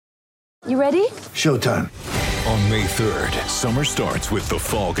You ready? Showtime. On May 3rd, summer starts with The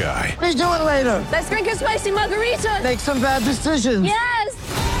Fall Guy. Let's do it later. Let's drink a spicy margarita. Make some bad decisions. Yes!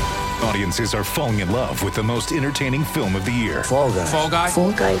 Audiences are falling in love with the most entertaining film of the year. Fall Guy. Fall Guy?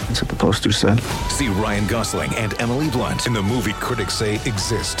 Fall Guy. That's what the poster said. See Ryan Gosling and Emily Blunt in the movie critics say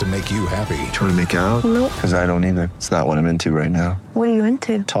exists to make you happy. Trying to make it out? Nope. Because I don't either. It's not what I'm into right now. What are you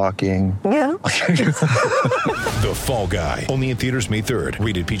into? Talking. Yeah. The Fall Guy. Only in theaters May 3rd.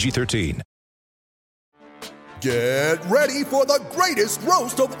 Rated PG-13. Get ready for the greatest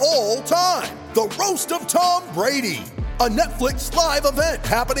roast of all time. The Roast of Tom Brady. A Netflix live event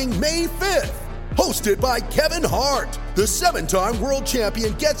happening May 5th. Hosted by Kevin Hart. The 7-time world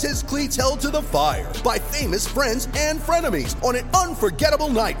champion gets his cleats held to the fire by famous friends and frenemies on an unforgettable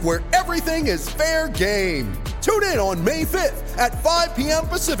night where everything is fair game. Tune in on May 5th at 5 p.m.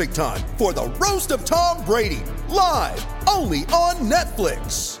 Pacific time for the Roast of Tom Brady. Live only on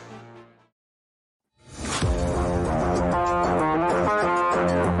Netflix.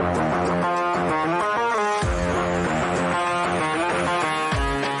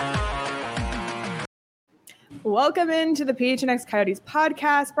 Welcome into the PHNX Coyotes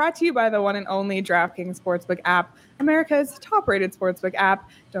podcast, brought to you by the one and only DraftKings Sportsbook app, America's top-rated sportsbook app.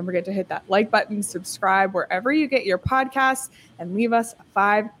 Don't forget to hit that like button, subscribe wherever you get your podcasts, and leave us a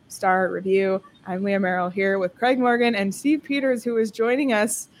 5-star review. I'm Leah Merrill here with Craig Morgan and Steve Peters, who is joining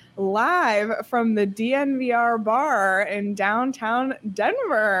us live from the DNVR bar in downtown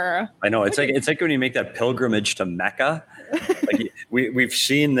Denver. I know it's like when you make that pilgrimage to Mecca. Like we've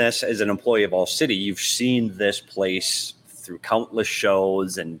seen this as an employee of All City. You've seen this place through countless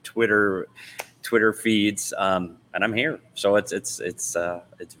shows and Twitter feeds, and I'm here. So it's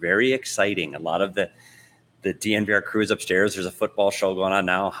very exciting. A lot of the DNVR crew is upstairs. There's a football show going on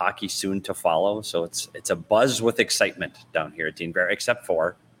now. Hockey soon to follow. So it's a buzz with excitement down here at DNVR, except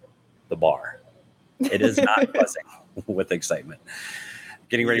for the bar. It is not buzzing with excitement.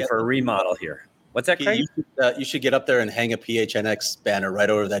 Getting ready for a remodel here. What's that, Craig? You should get up there and hang a PHNX banner right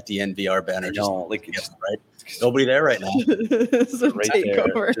over that DNVR banner. Right? Nobody there right now. It's a Right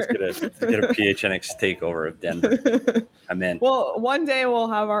takeover. There. Just get a PHNX takeover of Denver. I'm in. Well, one day we'll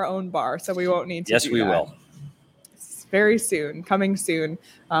have our own bar, so we won't need to. Yes, do we that. will. Very soon, coming soon.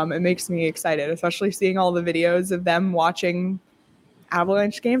 It makes me excited, especially seeing all the videos of them watching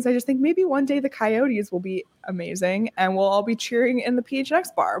Avalanche games. I just think maybe one day the Coyotes will be amazing and we'll all be cheering in the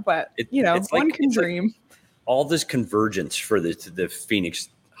PHNX bar. But, one can dream. All this convergence for the Phoenix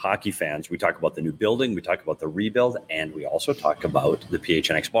hockey fans. We talk about the new building, we talk about the rebuild, and we also talk about the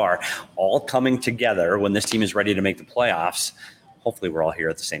PHNX bar all coming together when this team is ready to make the playoffs. Hopefully we're all here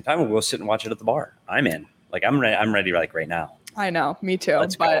at the same time and we'll sit and watch it at the bar. I'm in. I'm ready like right now. I know, me too.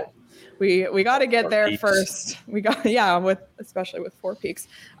 Let's go. We got to get there Peaks. first. Especially with Four Peaks.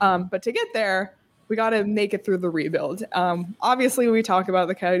 But to get there, we got to make it through the rebuild. Obviously, we talk about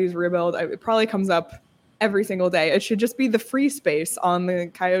the Coyotes rebuild. It probably comes up every single day. It should just be the free space on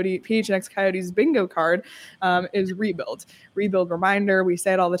the PHNX Coyotes bingo card is rebuild. Rebuild reminder. We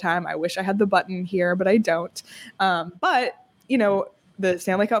say it all the time. I wish I had the button here, but I don't. The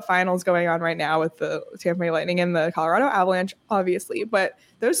Stanley Cup Finals going on right now with the Tampa Bay Lightning and the Colorado Avalanche, obviously. But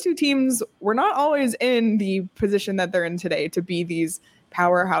those two teams were not always in the position that they're in today to be these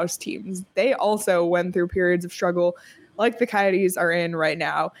powerhouse teams. They also went through periods of struggle like the Coyotes are in right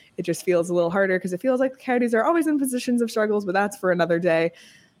now. It just feels a little harder because it feels like the Coyotes are always in positions of struggles, but that's for another day.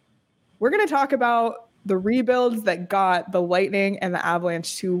 We're going to talk about the rebuilds that got the Lightning and the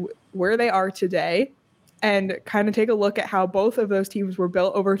Avalanche to where they are today, and kind of take a look at how both of those teams were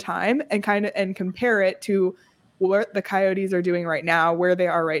built over time and compare it to what the Coyotes are doing right now, where they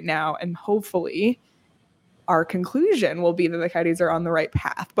are right now. And hopefully our conclusion will be that the Coyotes are on the right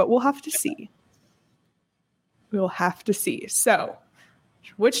path, but we'll have to see. We'll have to see. So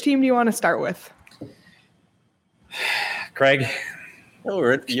which team do you want to start with? Craig.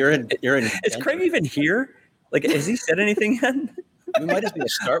 You're in. Is Craig even here? Like, has he said anything yet? We might as well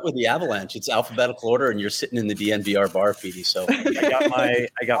start with the Avalanche. It's alphabetical order, and you're sitting in the DNVR bar, Petey. So I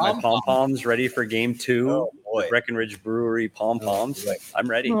got my pom-poms ready for game 2. Oh, Breckenridge Brewery pom-poms. I'm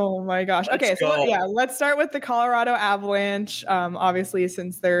ready. Oh my gosh. Okay, let's start with the Colorado Avalanche. Obviously,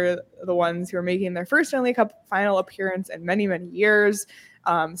 since they're the ones who are making their first Stanley Cup final appearance in many, many years.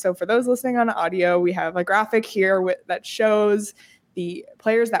 So for those listening on audio, we have a graphic here that shows the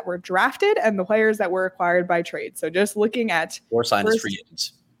players that were drafted and the players that were acquired by trade. So just looking at or signed as free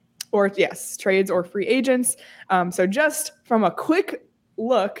agents. Trades or free agents. So just from a quick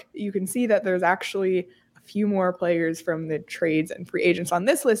look, you can see that there's actually a few more players from the trades and free agents on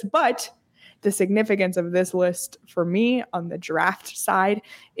this list, but the significance of this list for me on the draft side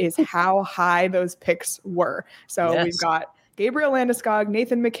is how high those picks were. So we've got Gabriel Landeskog,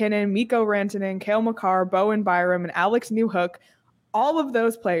 Nathan MacKinnon, Mikko Rantanen, Cale Makar, Bowen Byram, and Alex Newhook. All of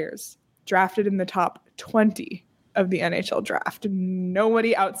those players drafted in the top 20 of the NHL draft.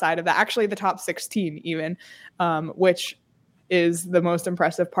 Nobody outside of that. Actually, the top 16 even, which is the most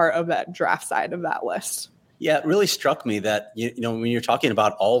impressive part of that draft side of that list. Yeah, it really struck me that, you know, when you're talking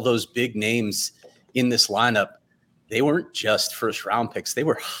about all those big names in this lineup, they weren't just first round picks. They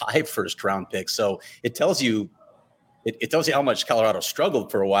were high first round picks. So it tells you how much Colorado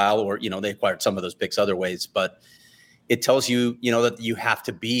struggled for a while, or, you know, they acquired some of those picks other ways, but it tells you, you know, that you have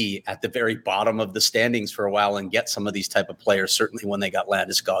to be at the very bottom of the standings for a while and get some of these type of players, certainly when they got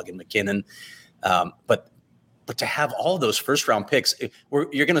Landeskog and MacKinnon. But to have all those first round picks,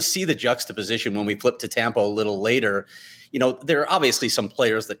 you're going to see the juxtaposition when we flip to Tampa a little later. You know, there are obviously some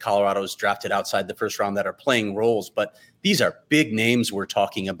players that Colorado's drafted outside the first round that are playing roles, but these are big names we're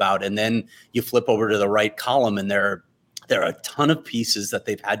talking about. And then you flip over to the right column, and there are a ton of pieces that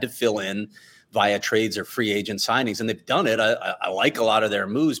they've had to fill in via trades or free agent signings, and they've done it. I like a lot of their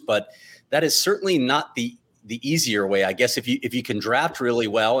moves, but that is certainly not the easier way. I guess if you can draft really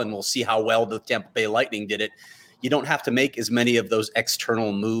well, and we'll see how well the Tampa Bay Lightning did it, you don't have to make as many of those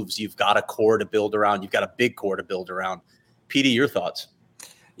external moves. You've got a core to build around. You've got a big core to build around. Petey, your thoughts?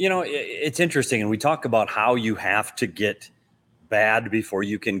 You know, it's interesting, and we talk about how you have to get bad before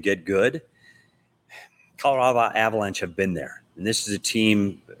you can get good. Colorado Avalanche have been there. And this is a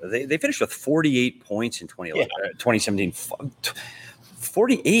team, they finished with 48 points in 2017.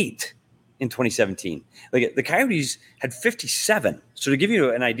 48 in 2017. Like, the Coyotes had 57. So to give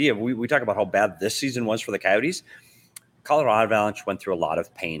you an idea, we talk about how bad this season was for the Coyotes. Colorado Avalanche went through a lot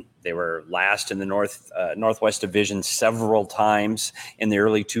of pain. They were last in the Northwest Division several times in the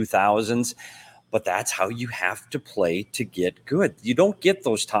early 2000s. But that's how you have to play to get good. You don't get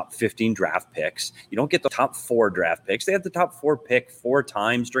those top 15 draft picks. You don't get the top 4 draft picks. They had the top 4 pick 4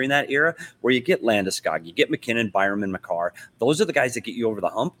 times during that era, where you get Landeskog, you get MacKinnon, Byram, and Makar. Those are the guys that get you over the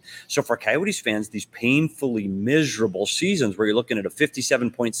hump. So for Coyotes fans, these painfully miserable seasons where you're looking at a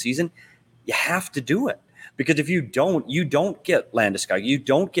 57-point season, you have to do it. Because if you don't get Landeskog, you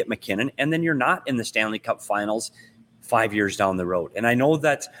don't get MacKinnon, and then you're not in the Stanley Cup Finals 5 years down the road. And I know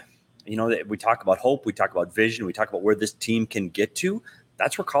that, you know, we talk about hope, we talk about vision, we talk about where this team can get to.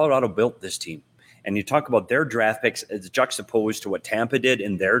 That's where Colorado built this team. And you talk about their draft picks as juxtaposed to what Tampa did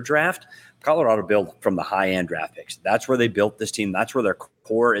in their draft. Colorado built from the high-end draft picks. That's where they built this team. That's where their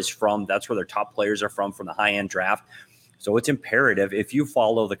core is from. That's where their top players are from the high-end draft. So it's imperative, if you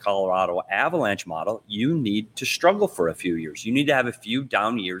follow the Colorado Avalanche model, you need to struggle for a few years. You need to have a few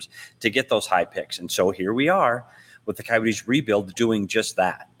down years to get those high picks. And so here we are with the Coyotes rebuild doing just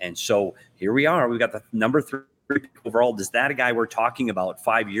that. And so here we are. We've got the number 3 pick overall. Is that a guy we're talking about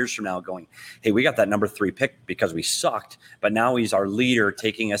 5 years from now going, hey, we got that number 3 pick because we sucked, but now he's our leader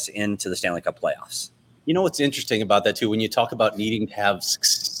taking us into the Stanley Cup playoffs? You know what's interesting about that, too, when you talk about needing to have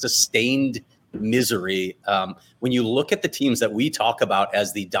sustained misery, when you look at the teams that we talk about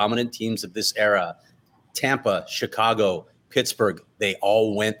as the dominant teams of this era, Tampa, Chicago, Pittsburgh, they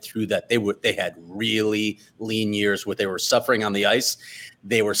all went through that. They had really lean years where they were suffering on the ice.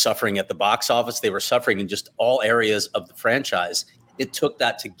 They were suffering at the box office. They were suffering in just all areas of the franchise. It took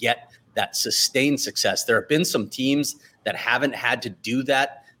that to get that sustained success. There have been some teams that haven't had to do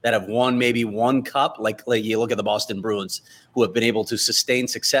that have won maybe one cup, like you look at the Boston Bruins, who have been able to sustain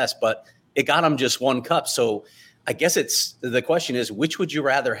success, but it got them just one cup. So I guess the question is, which would you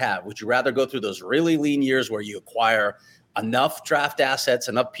rather have? Would you rather go through those really lean years where you acquire enough draft assets,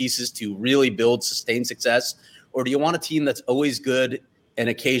 enough pieces to really build sustained success? Or do you want a team that's always good and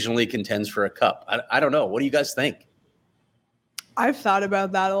occasionally contends for a cup? I don't know. What do you guys think? I've thought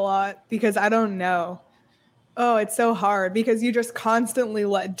about that a lot because I don't know. Oh, it's so hard because you just constantly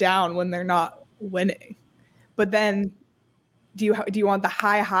let down when they're not winning. But then do you want the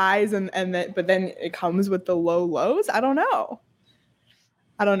high highs but then it comes with the low lows? I don't know.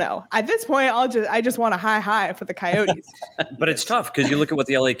 At this point, I just want a high for the Coyotes. But it's tough because you look at what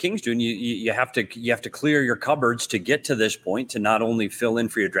the LA Kings do, and you have to clear your cupboards to get to this point, to not only fill in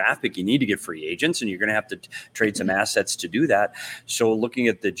for your draft pick, you need to get free agents, and you're going to have to trade some assets to do that. So looking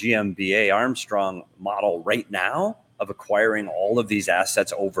at the GMBA Armstrong model right now of acquiring all of these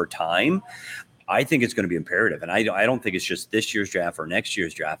assets over time, I think it's going to be imperative. And I don't think it's just this year's draft or next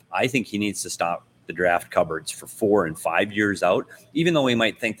year's draft. I think he needs to stop the draft cupboards for 4 and 5 years out, even though we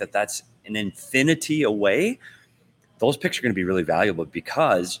might think that that's an infinity away. Those picks are going to be really valuable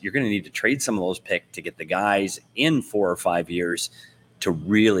because you're going to need to trade some of those picks to get the guys in 4 or 5 years to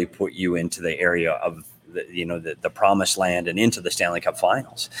really put you into the area of the promised land and into the Stanley Cup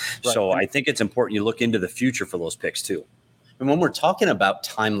Finals. Right. So I think it's important you look into the future for those picks too. And when we're talking about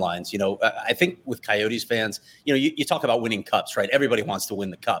timelines, I think with Coyotes fans, you talk about winning cups, right? Everybody wants to win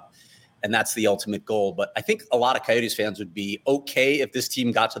the cup, and that's the ultimate goal. But I think a lot of Coyotes fans would be okay if this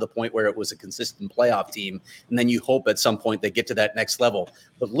team got to the point where it was a consistent playoff team, and then you hope at some point they get to that next level.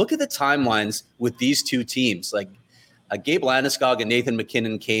 But look at the timelines with these two teams. Like Gabe Landeskog and Nathan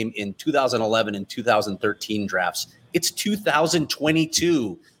MacKinnon came in 2011 and 2013 drafts. It's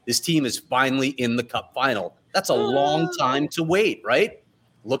 2022. This team is finally in the Cup final. That's a long time to wait, right?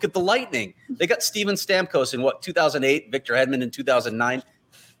 Look at the Lightning. They got Steven Stamkos in 2008, Victor Hedman in 2009.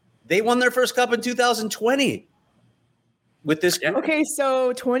 They won their first cup in 2020 with this group. Okay,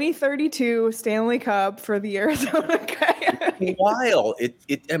 so 2032 Stanley Cup for the Arizona Coyotes. While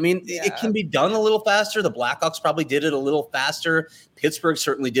it can be done a little faster. The Blackhawks probably did it a little faster. Pittsburgh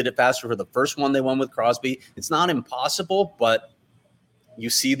certainly did it faster for the first one they won with Crosby. It's not impossible, but you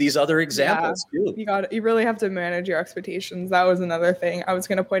see these other examples too. You really have to manage your expectations. That was another thing I was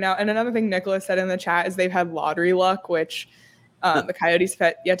going to point out. And another thing Nicholas said in the chat is they've had lottery luck, which the Coyotes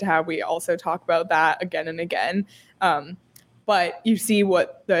have yet to have. We also talk about that again and again. But you see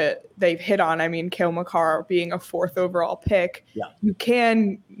what they've hit on. I mean, Cale Makar being a 4th overall pick, you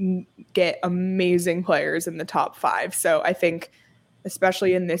can get amazing players in the top 5. So I think,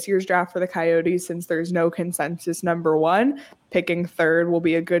 especially in this year's draft for the Coyotes, since there's no consensus number 1, picking 3rd will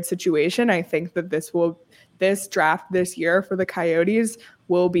be a good situation. I think that this draft this year for the Coyotes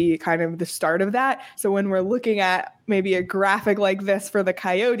will be kind of the start of that. So when we're looking at maybe a graphic like this for the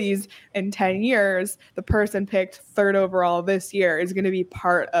Coyotes in 10 years, the person picked 3rd overall this year is going to be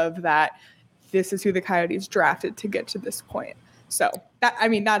part of that. This is who the Coyotes drafted to get to this point. So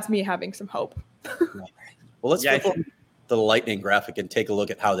that's me having some hope. Well, let's flip over to the Lightning graphic and take a look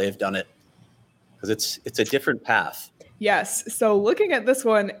at how they've done it, because it's a different path. Yes. So looking at this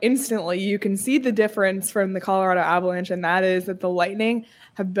one instantly, you can see the difference from the Colorado Avalanche, and that is that the Lightning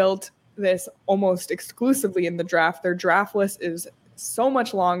have built this almost exclusively in the draft. Their draft list is so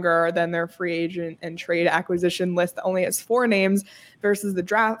much longer than their free agent and trade acquisition list that only has 4 names versus the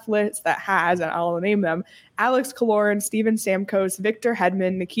draft list that has, and I'll name them, Alex Killorn, Steven Stamkos, Victor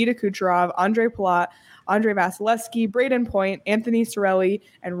Hedman, Nikita Kucherov, Andre Palat, Andre Vasilevsky, Braden Point, Anthony Cirelli,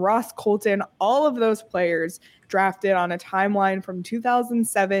 and Ross Colton. All of those players drafted on a timeline from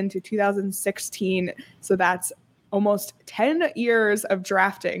 2007 to 2016. So that's almost 10 years of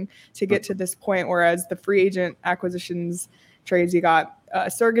drafting to get to this point, whereas the free agent acquisitions trades, you got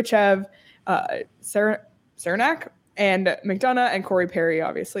Sergachev, Cernak, and McDonough, and Corey Perry,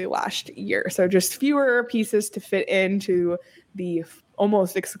 obviously, last year. So just fewer pieces to fit into the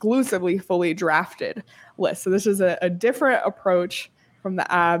almost exclusively fully drafted list. So this is a different approach from the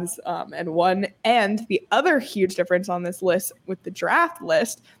Avs, and the other huge difference on this list with the draft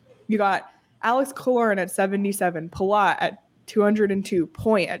list, you got Alex Killorn at 77, Palat at 202,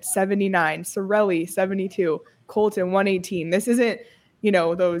 Point at 79, Cirelli 72, Colton 118. This isn't,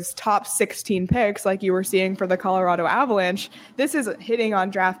 those top 16 picks like you were seeing for the Colorado Avalanche. This is hitting on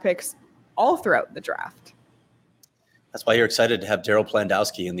draft picks all throughout the draft. That's why you're excited to have Daryl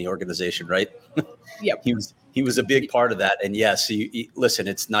Plandowski in the organization, right? Yep. He was a big part of that. And yes, listen,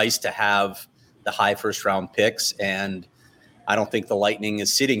 it's nice to have the high first round picks. And I don't think the Lightning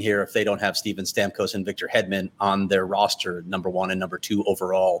is sitting here if they don't have Steven Stamkos and Victor Hedman on their roster, number 1 and number 2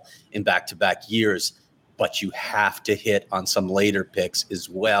 overall in back-to-back years. But you have to hit on some later picks as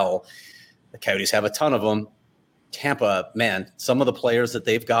well. The Coyotes have a ton of them. Tampa, man, some of the players that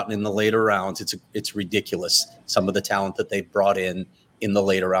they've gotten in the later rounds, it's ridiculous. Some of the talent that they've brought in the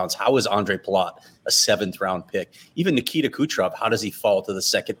later rounds. How is Andre Palat a 7th round pick? Even Nikita Kucherov, how does he fall to the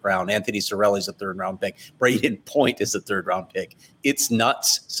 2nd round? Anthony Cirelli's a 3rd round pick. Braden Point is a 3rd round pick. It's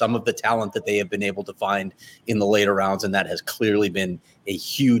nuts, some of the talent that they have been able to find in the later rounds, and that has clearly been a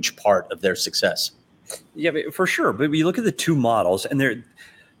huge part of their success. Yeah, for sure. But you look at the two models, and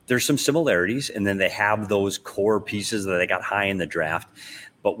there's some similarities, and then they have those core pieces that they got high in the draft.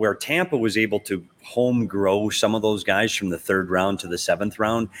 But where Tampa was able to home grow some of those guys from the 3rd round to the 7th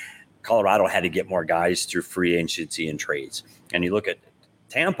round, Colorado had to get more guys through free agency and trades. And you look at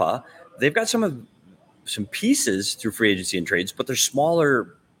Tampa, they've got some pieces through free agency and trades, but they're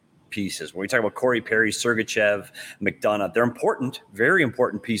smaller pieces. When we talk about Corey Perry, Sergachev, McDonough, they're important, very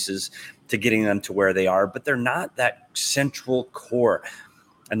important pieces to getting them to where they are, but they're not that central core.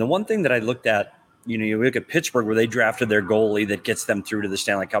 And the one thing that I looked at, you look at Pittsburgh where they drafted their goalie that gets them through to the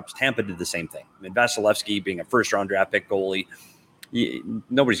Stanley Cups. Tampa did the same thing. I mean, Vasilevsky being a 1st-round draft pick goalie,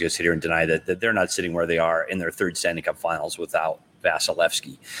 nobody's going to sit here and deny that they're not sitting where they are in their third Stanley Cup Finals without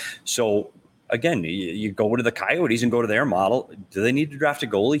Vasilevsky. So again, you go to the Coyotes and go to their model. Do they need to draft a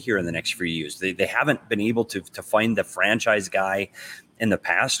goalie here in the next few years? They haven't been able to find the franchise guy in the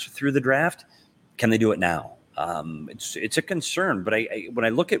past through the draft. Can they do it now? It's a concern, but when I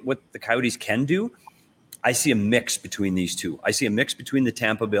look at what the Coyotes can do, I see a mix between these two. I see a mix between the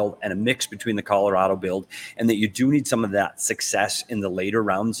Tampa build and a mix between the Colorado build, and that you do need some of that success in the later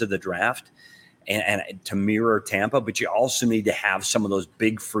rounds of the draft and to mirror Tampa, but you also need to have some of those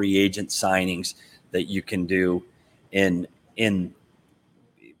big free agent signings that you can do in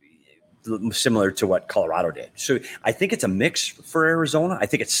similar to what Colorado did. So I think it's a mix for Arizona. I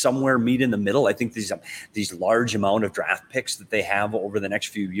think it's somewhere meet in the middle. I think these large amount of draft picks that they have over the next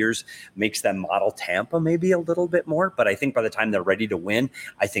few years makes them model Tampa maybe a little bit more. But I think by the time they're ready to win,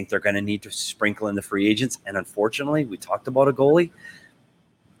 I think they're going to need to sprinkle in the free agents. And unfortunately, we talked about a goalie.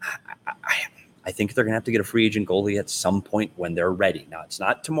 I think they're going to have to get a free agent goalie at some point when they're ready. Now, it's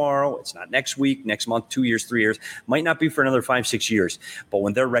not tomorrow. It's not next week, next month, 2 years, 3 years. Might not be for another 5-6 years. But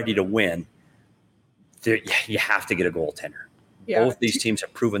when they're ready to win, you have to get a goaltender. Yeah. Both these teams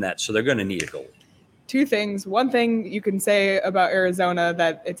have proven that, so they're going to need a goalie. Two things. One thing you can say about Arizona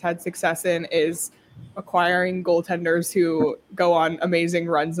that it's had success in is acquiring goaltenders who go on amazing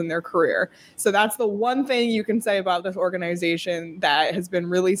runs in their career. So that's the one thing you can say about this organization that has been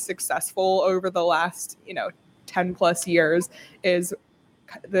really successful over the last, 10 plus years is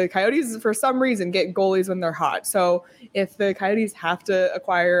the Coyotes, for some reason, get goalies when they're hot. So if the Coyotes have to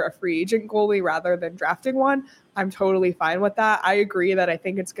acquire a free agent goalie rather than drafting one, I'm totally fine with that. I agree that I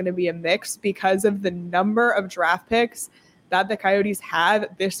think it's going to be a mix because of the number of draft picks that the Coyotes have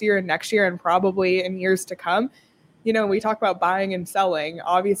this year and next year and probably in years to come. We talk about buying and selling.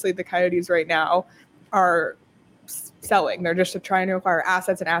 Obviously, the Coyotes right now are selling. They're just trying to acquire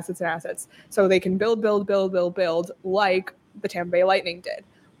assets and assets and assets so they can build like the Tampa Bay Lightning did.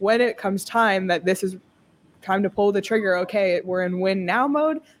 When it comes time that this is time to pull the trigger, okay, we're in win now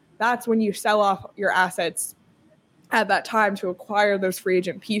mode, that's when you sell off your assets at that time to acquire those free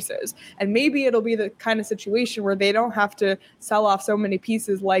agent pieces. And maybe it'll be the kind of situation where they don't have to sell off so many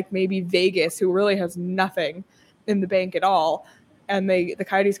pieces like maybe Vegas, who really has nothing in the bank at all. And the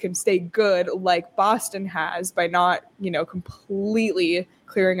Coyotes can stay good like Boston has by not, completely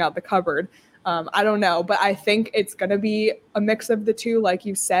clearing out the cupboard. I don't know, but I think it's going to be a mix of the two. Like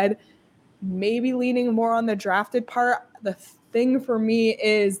you said, maybe leaning more on the drafted part. The thing for me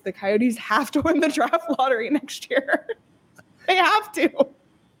is the Coyotes have to win the draft lottery next year. They have to.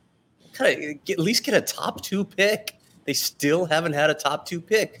 At least get a top 2 pick. They still haven't had a top 2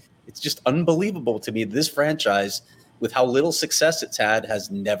 pick. It's just unbelievable to me. This franchise, with how little success it's had, has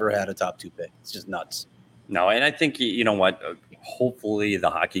never had a top 2 pick. It's just nuts. No, and I think, you know what, hopefully the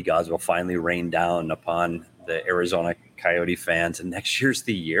hockey gods will finally rain down upon the Arizona Coyote fans, and next year's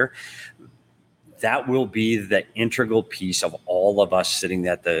the year. That will be the integral piece of all of us sitting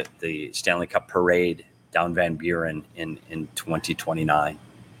at the Stanley Cup parade down Van Buren in 2029.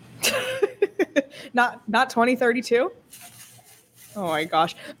 Not 2032? Oh my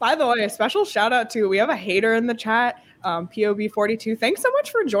gosh. By the way, a special shout out to, we have a hater in the chat, POB42. Thanks so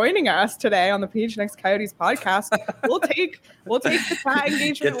much for joining us today on the PHNX Coyotes podcast. We'll take the chat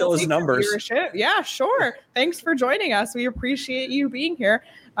engagement. Get those numbers. Yeah, sure. Thanks for joining us. We appreciate you being here.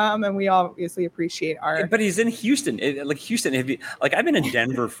 And we obviously appreciate our. But he's in Houston. Houston, I've been in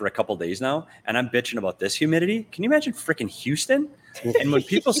Denver for a couple days now, and I'm bitching about this humidity. Can you imagine freaking Houston? And when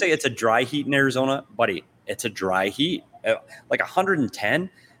people say it's a dry heat in Arizona, buddy, it's a dry heat. Like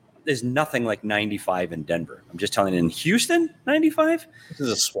 110 is nothing like 95 in Denver. I'm just telling you, in Houston, 95? This is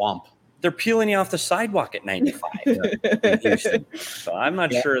a swamp. They're peeling you off the sidewalk at 95 in Houston. So I'm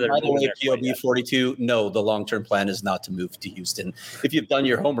not sure they're moving there. POB42, no, the long-term plan is not to move to Houston. If you've done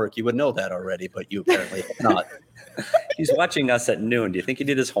your homework, you would know that already, but you apparently have not. He's watching us at noon. Do you think he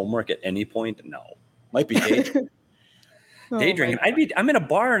did his homework at any point? No. Might be day drinking. Day drinking. I'm in a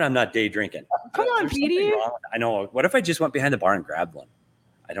bar and I'm not day drinking. Come on, Petey. I know. What if I just went behind the bar and grabbed one?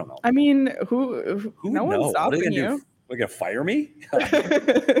 I don't know. I mean, who no one's stopping you. We're going to fire me?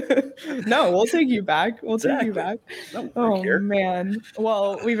 No, we'll take you back. Take you back. No, man.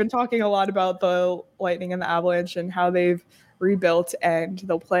 Well, we've been talking a lot about the Lightning and the Avalanche and how they've rebuilt, and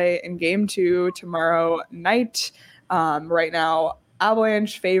they'll play in Game 2 tomorrow night. Right now,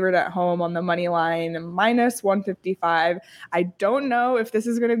 Avalanche favored at home on the money line, -155. I don't know if this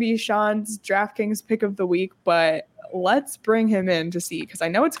is going to be Sean's DraftKings pick of the week, but let's bring him in to see, because I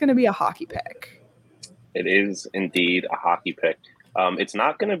know it's going to be a hockey pick. It is indeed a hockey pick. It's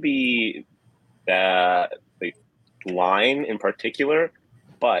not going to be that line in particular,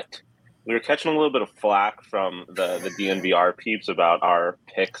 but we were catching a little bit of flack from the DNVR peeps about our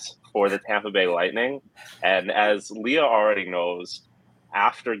picks for the Tampa Bay Lightning. And as Leah already knows,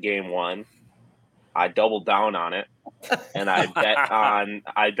 after game one, I doubled down on it, and I bet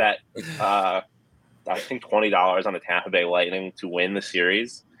I think $20 on the Tampa Bay Lightning to win the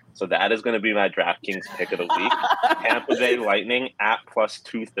series. So that is going to be my DraftKings pick of the week. Tampa Bay Lightning at plus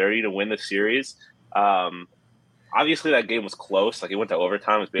 230 to win the series. Obviously, that game was close. Like, it went to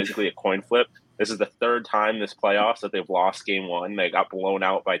overtime. It was basically a coin flip. This is the third time this playoffs that they've lost game one. They got blown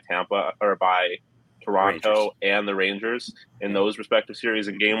out by Tampa or by Toronto Rangers and the Rangers in those respective series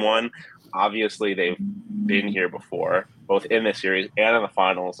in game one. Obviously, they've been here before, both in this series and in the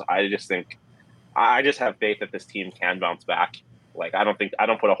finals. I just have faith that this team can bounce back. Like, I don't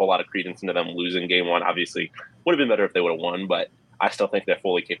put a whole lot of credence into them losing game one. Obviously, would have been better if they would have won, but I still think they're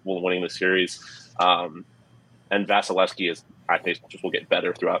fully capable of winning the series. And Vasilevsky I think, just will get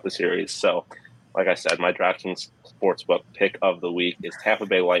better throughout the series. So, like I said, my DraftKings Sportsbook pick of the week is Tampa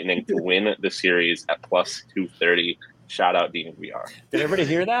Bay Lightning to win the series at plus 230. Shout out DNVR. Did everybody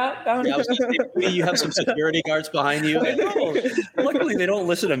hear that? Yeah, you have some security guards behind you. I know. Luckily, they don't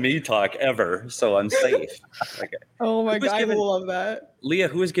listen to me talk ever, so I'm safe. Okay. Oh my God, I love that. Leah,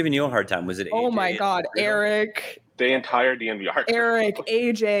 who was giving you a hard time? Was it AJ? Oh my God, Eric. The entire DNVR. Eric,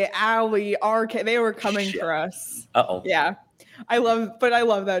 AJ, Allie, RK, they were coming for us. Uh-oh. Yeah. I love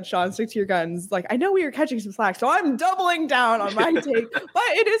that, Sean. Stick to your guns. Like, I know we are catching some slack, so I'm doubling down on my take. But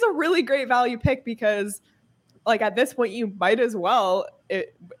it is a really great value pick because, like, at this point, you might as well.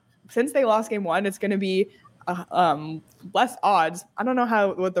 Since they lost game one, it's going to be less odds. I don't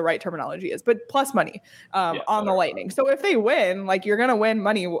know what the right terminology is, but plus money on the Lightning. So if they win, like, you're going to win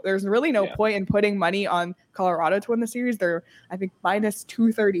money. There's really no point in putting money on Colorado to win the series. They're, I think, minus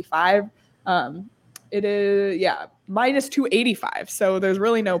 235. It is, minus 285. So there's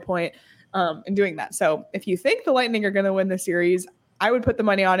really no point in doing that. So if you think the Lightning are going to win the series, I would put the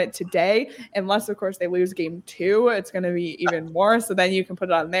money on it today, unless, of course, they lose game two. It's going to be even more. So then you can put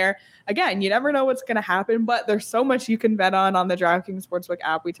it on there. Again, you never know what's going to happen, but there's so much you can bet on the DraftKings Sportsbook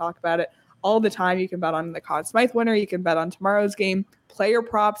app. We talk about it all the time. You can bet on the Conn Smythe winner. You can bet on tomorrow's game, player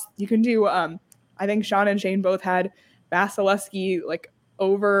props. You can do, I think Sean and Shane both had Vasilevsky, like,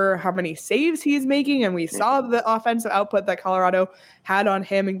 over how many saves he's making. And we saw the offensive output that Colorado had on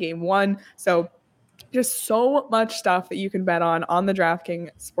him in game one. So just so much stuff that you can bet on the DraftKings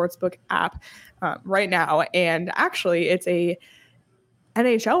Sportsbook app right now. And actually, it's a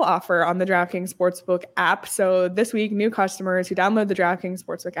NHL offer on the DraftKings Sportsbook app. So this week, new customers who download the DraftKings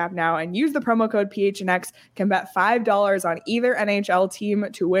Sportsbook app now and use the promo code PHNX can bet $5 on either NHL team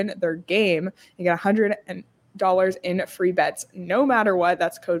to win their game. You get $100 in free bets no matter what.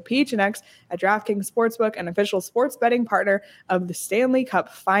 That's code PHNX at DraftKings Sportsbook, an official sports betting partner of the Stanley Cup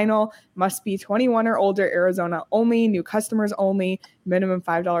Final. Must be 21 or older, Arizona only, new customers only, minimum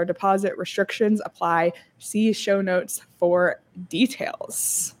 $5 deposit. Restrictions apply. See show notes for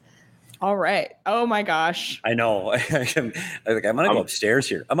details. All right. Oh my gosh. I know. I'm gonna go upstairs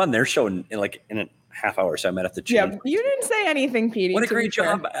here. I'm on their show in a half hour, so I might have to change. Yeah, you didn't say anything, Petey. What a great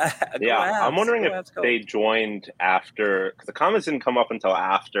job. I'm wondering if they joined after, because the comments didn't come up until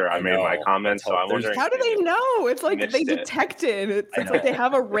after I made my comments. So I'm wondering, how do they know? It's like they detected. It's like they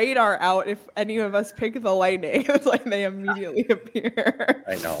have a radar out. If any of us pick the Lightning, it's like they immediately appear.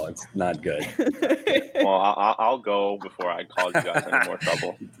 I know, it's not good. Well, I'll go before I cause you guys any more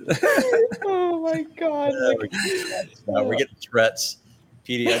trouble. Oh my God! We're getting threats.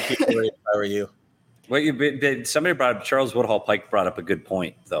 Petey, I'd be worried if I were you. Well, somebody brought up, Charles Woodhall-Pike brought up a good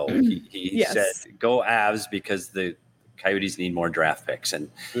point, though. He said, go Avs because the Coyotes need more draft picks.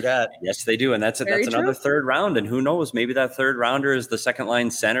 And yes, they do. And that's another third round. And who knows, maybe that third rounder is the second line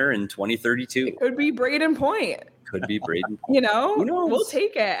center in 2032. It could be Braden Point. Could be Braden Point. You know, who knows? We'll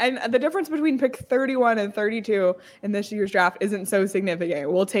take it. And the difference between pick 31 and 32 in this year's draft isn't so significant.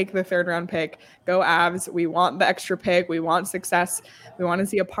 We'll take the third round pick. Go Avs. We want the extra pick. We want success. We want to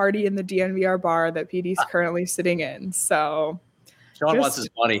see a party in the DNVR bar that PD's currently sitting in. So Sean wants his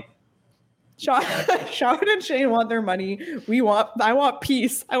money. Sean and Shane want their money. I want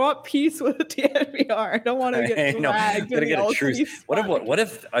peace. I want peace with the DNVR. I don't want to get dragged. Get a truce. What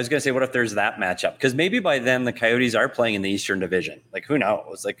if I was going to say, what if there's that matchup? Because maybe by then the Coyotes are playing in the Eastern Division. Like, who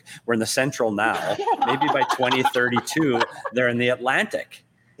knows? Like, we're in the Central now. Maybe by 2032 they're in the Atlantic.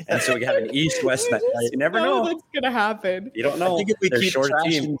 And so we have an East-West match. You never know. That's going to happen. You don't know. I think if we keep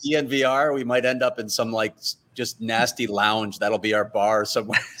trashing DNVR, we might end up in some just nasty lounge. That'll be our bar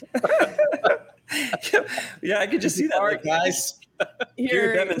somewhere. Yeah, I could just see that. All right, guys.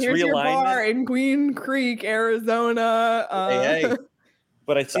 Devon's here's your realignment. bar in Queen Creek, Arizona. Hey.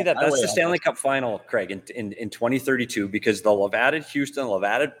 But I see that's the Stanley Cup final, Craig, in 2032, because they'll have added Houston, they'll have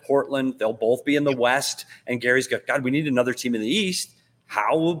added Portland, they'll both be in the West, and Gary's got, God, we need another team in the East.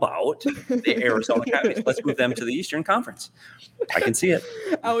 How about the Arizona Coyotes? Let's move them to the Eastern Conference. I can see it.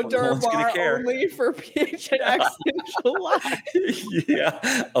 Outdoor No one's gonna bar care. only for PHNX in July.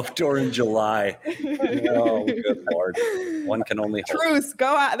 Yeah, outdoor in July. Oh, good Lord. One can only hope. Truce, go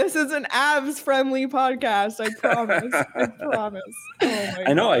out. This is an abs-friendly podcast. I promise. I promise. Oh my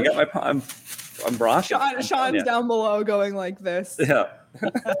I know. gosh. I got my. I'm broshing. Sean's down below going like this. Yeah.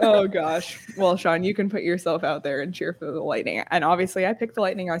 Oh gosh. Well, Sean, you can put yourself out there and cheer for the Lightning. And obviously I picked the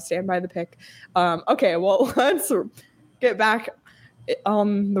Lightning. I stand by the pick. Okay, well, let's get back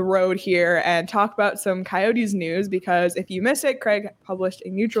on the road here and talk about some Coyotes news, because if you missed it, Craig published a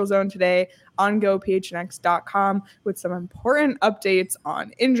neutral zone today on gophnx.com with some important updates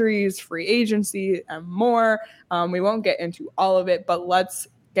on injuries, free agency, and more. We won't get into all of it, but let's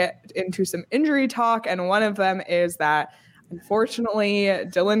get into some injury talk. And one of them is that, unfortunately,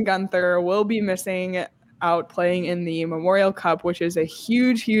 Dylan Guenther will be missing out playing in the Memorial Cup, which is a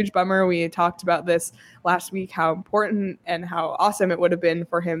huge, huge bummer. We talked about this last week, how important and how awesome it would have been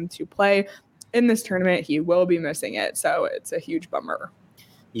for him to play in this tournament. He will be missing it, so it's a huge bummer.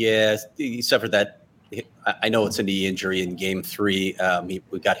 Yeah, he suffered that. I know it's a knee injury in Game 3.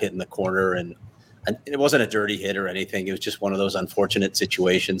 We got hit in the corner, and it wasn't a dirty hit or anything. It was just one of those unfortunate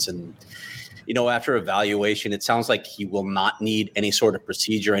situations. And after evaluation, it sounds like he will not need any sort of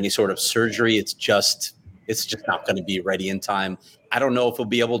procedure, any sort of surgery. It's just not going to be ready in time. I don't know if he'll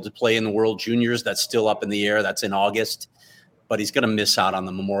be able to play in the World Juniors. That's still up in the air. That's in August. But he's going to miss out on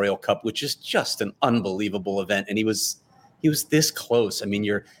the Memorial Cup, which is just an unbelievable event. And he was this close. I mean,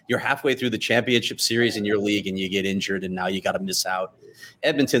 you're halfway through the championship series in your league and you get injured, and now you got to miss out.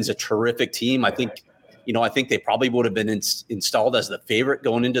 Edmonton's a terrific team. I think they probably would have been installed as the favorite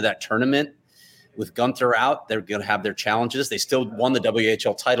going into that tournament. With Guenther out, they're going to have their challenges. They still won the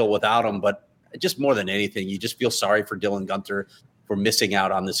WHL title without him, but just more than anything, you just feel sorry for Dylan Guenther for missing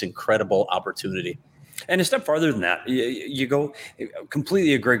out on this incredible opportunity. And a step farther than that, you go,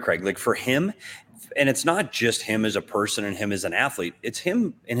 completely agree, Craig. Like, for him, and it's not just him as a person and him as an athlete, it's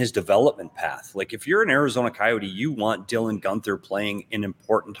him in his development path. Like, if you're an Arizona Coyote, you want Dylan Guenther playing in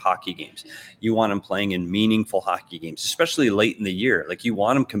important hockey games. You want him playing in meaningful hockey games, especially late in the year. Like, you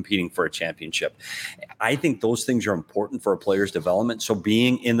want him competing for a championship. I think those things are important for a player's development. So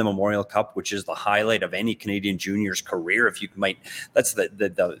being in the Memorial Cup, which is the highlight of any Canadian junior's career, if you might, that's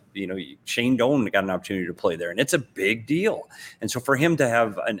Shane Doan got an opportunity to play there, and it's a big deal. And so for him to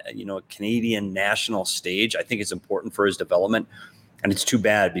have a Canadian national stage, I think it's important for his development. And it's too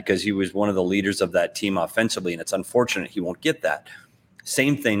bad, because he was one of the leaders of that team offensively, and it's unfortunate he won't get that.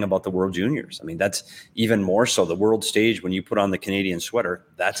 Same thing about the World Juniors. I mean, that's even more so. The world stage, when you put on the Canadian sweater,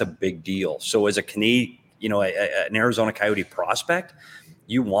 that's a big deal. So as an Arizona Coyote prospect,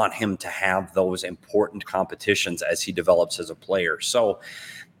 you want him to have those important competitions as he develops as a player. So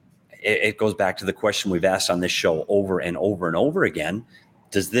it goes back to the question we've asked on this show over and over and over again.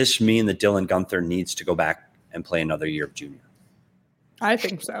 Does this mean that Dylan Guenther needs to go back and play another year of junior? I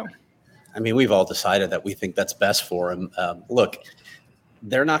think so. I mean, we've all decided that we think that's best for him. Look,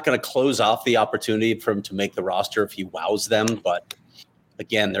 they're not going to close off the opportunity for him to make the roster if he wows them. But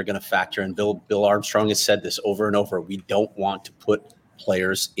again, they're going to factor in. Bill Armstrong has said this over and over. We don't want to put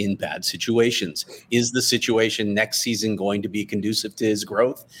players in bad situations. Is the situation next season going to be conducive to his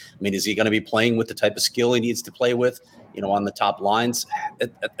growth? I mean, is he going to be playing with the type of skill he needs to play with, on the top lines?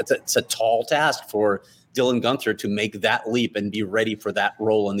 It's a tall task for Dylan Guenther to make that leap and be ready for that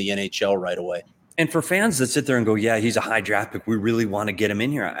role in the NHL right away. And for fans that sit there and go, yeah, he's a high draft pick, we really want to get him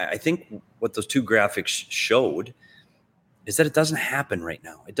in here, I think what those two graphics showed is that it doesn't happen right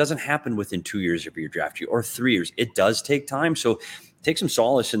now. It doesn't happen within 2 years of your draft year or 3 years. It does take time. So take some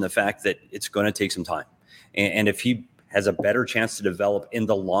solace in the fact that it's going to take some time. And if he has a better chance to develop in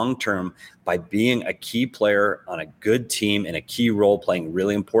the long term by being a key player on a good team in a key role, playing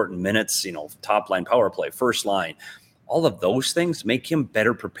really important minutes, top line power play, first line, all of those things make him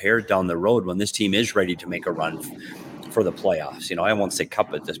better prepared down the road when this team is ready to make a run for the playoffs. I won't say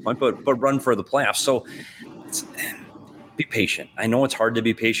cup at this point, but run for the playoffs. So be patient. I know it's hard to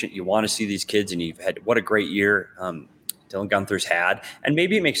be patient. You want to see these kids, and you've had what a great year Dylan Guenther's had, and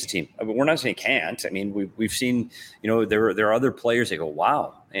maybe it makes the team. I mean, we're not saying he can't. I mean, we've seen, there are other players that go,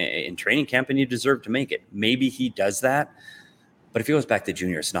 wow, in training camp, and you deserve to make it. Maybe he does that, but if he goes back to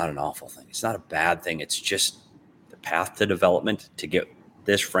junior, it's not an awful thing. It's not a bad thing. It's just the path to development to get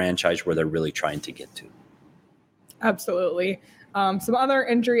this franchise where they're really trying to get to. Absolutely. Some other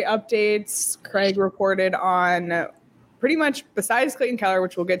injury updates. Craig reported on pretty much, besides Clayton Keller,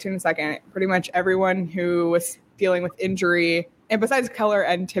 which we'll get to in a second, pretty much everyone who was dealing with injury, and besides Keller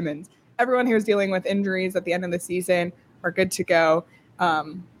and Timmins, everyone who was dealing with injuries at the end of the season are good to go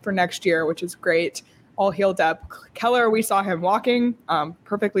for next year, which is great. All healed up. Keller, we saw him walking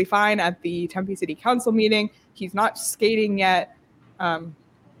perfectly fine at the Tempe City Council meeting. He's not skating yet,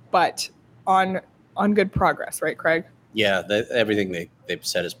 but on good progress, right, Craig? Yeah, everything they've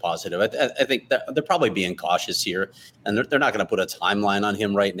said is positive. I think they're probably being cautious here, and they're not going to put a timeline on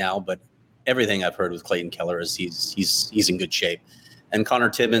him right now. But everything I've heard with Clayton Keller is he's in good shape. And Connor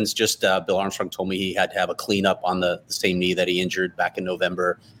Timmins, just Bill Armstrong told me he had to have a cleanup on the same knee that he injured back in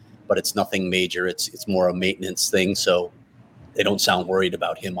November, but it's nothing major. It's more a maintenance thing, so they don't sound worried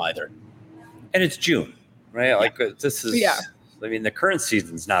about him either. And it's June, right? Like this is. Yeah. I mean, the current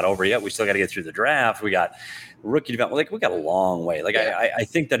season's not over yet. We still got to get through the draft. We got rookie development. Like we got a long way. Like I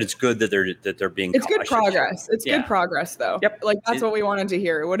think that it's good that they're being. It's cautious. good progress. It's good progress, though. Yep. Like that's what we wanted to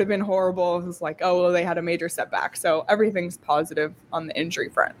hear. It would have been horrible if it was like, oh, well, they had a major setback. So everything's positive on the injury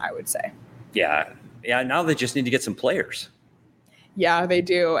front, I would say. Yeah. Now they just need to get some players. Yeah, they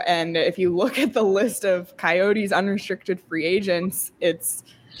do. And if you look at the list of Coyotes unrestricted free agents, it's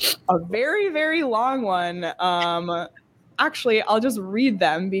a very, very long one. Actually, I'll just read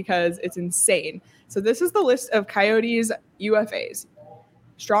them because it's insane. So this is the list of Coyotes UFAs.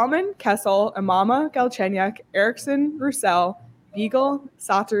 Strawman, Kessel, Imama, Galchenyuk, Erickson, Roussel, Beagle,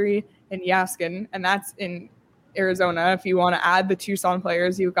 Sattery, and Yaskin. And that's in Arizona. If you want to add the Tucson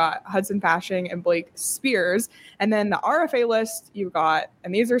players, you've got Hudson Fasching and Blake Spears. And then the RFA list, you've got,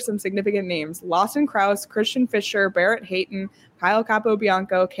 and these are some significant names, Lawson Krause, Christian Fisher, Barrett Hayton, Kyle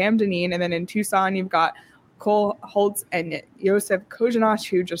Capobianco, Cam Dineen. And then in Tucson, you've got Cole Holtz and Josef Kozhinac,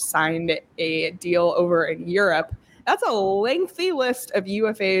 who just signed a deal over in Europe. That's a lengthy list of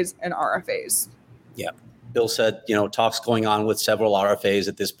UFAs and RFAs. Yeah. Bill said, talks going on with several RFAs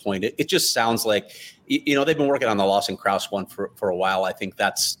at this point. It just sounds like, they've been working on the Lawson Krause one for a while. I think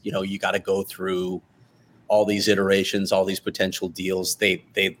that's, you got to go through all these iterations, all these potential deals. They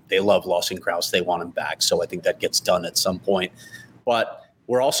love Lawson Krause. They want him back. So I think that gets done at some point. But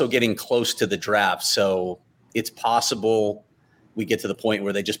we're also getting close to the draft. So it's possible we get to the point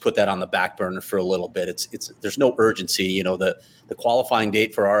where they just put that on the back burner for a little bit. It's there's no urgency. The qualifying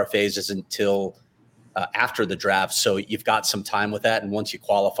date for RFAs is until after the draft, so you've got some time with that. And once you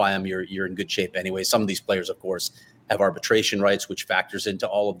qualify them, you're in good shape anyway. Some of these players, of course, have arbitration rights, which factors into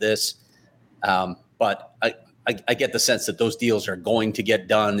all of this. But I get the sense that those deals are going to get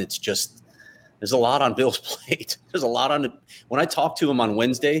done. It's just there's a lot on Bill's plate. There's a lot on it. When I talked to him on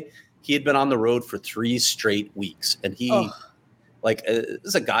Wednesday, he had been on the road for 3 straight weeks, and he,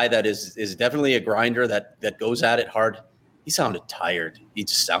 is a guy that is definitely a grinder that goes at it hard. He sounded tired. He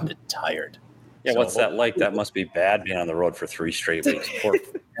just sounded tired. Yeah, so, what's that like? That must be bad being on the road for 3 straight weeks. Poor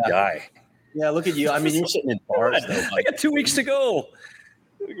guy. Yeah, look at you. I mean, you're sitting in bars. Though, I got 2 weeks to go.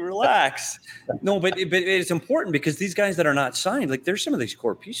 Relax. No, but it's important because these guys that are not signed, like there's some of these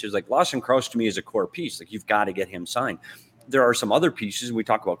core pieces. Like Lawson Krause to me is a core piece. Like you've got to get him signed. There are some other pieces. We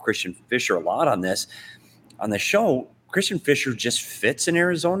talk about Christian Fisher a lot on the show. Christian Fisher just fits in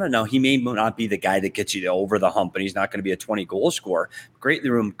Arizona. Now, he may not be the guy that gets you over the hump, and he's not going to be a 20-goal scorer. Great in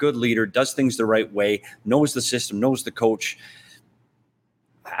the room, good leader, does things the right way, knows the system, knows the coach.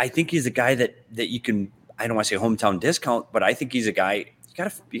 I think he's a guy that you can, I don't want to say hometown discount, but I think he's a guy, you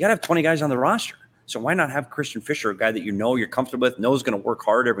got to have 20 guys on the roster. So why not have Christian Fisher, a guy that you're comfortable with, knows going to work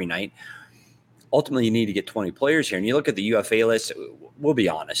hard every night. Ultimately, you need to get 20 players here. And you look at the UFA list, we'll be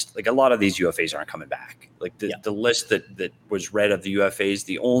honest, like a lot of these UFAs aren't coming back. Like the list that was read of the UFAs,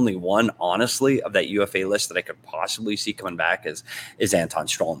 the only one, honestly, of that UFA list that I could possibly see coming back is Anton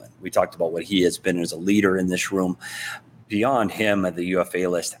Strawman. We talked about what he has been as a leader in this room. Beyond him at the UFA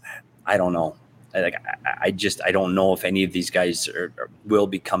list, I don't know. I don't know if any of these guys will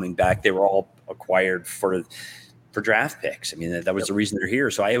be coming back. They were all acquired for draft picks. I mean, that was the reason they're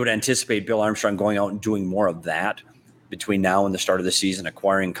here. So I would anticipate Bill Armstrong going out and doing more of that between now and the start of the season,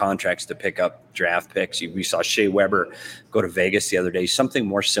 acquiring contracts to pick up draft picks. We saw Shea Weber go to Vegas the other day, something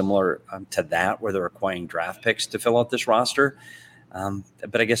more similar to that, where they're acquiring draft picks to fill out this roster.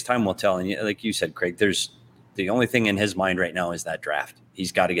 But I guess time will tell. And like you said, Craig, the only thing in his mind right now is that draft.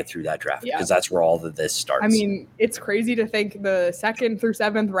 He's got to get through that draft because that's where all of this starts. I mean, it's crazy to think the 2nd through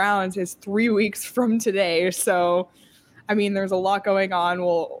 7th rounds is 3 weeks from today. So, I mean, there's a lot going on.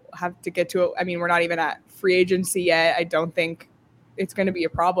 We'll have to get to it. I mean, we're not even at free agency yet. I don't think it's going to be a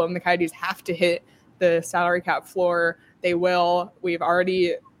problem. The Coyotes have to hit the salary cap floor. They will. We've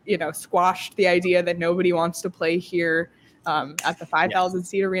already, squashed the idea that nobody wants to play here. at the 5,000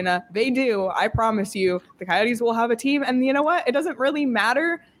 seat arena. They do. I promise you, the Coyotes will have a team. And you know what? It doesn't really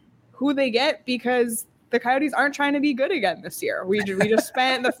matter who they get because the Coyotes aren't trying to be good again this year. We just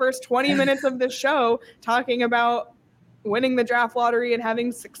spent the first 20 minutes of this show talking about winning the draft lottery and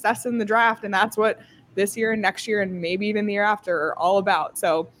having success in the draft. And that's what this year and next year and maybe even the year after are all about.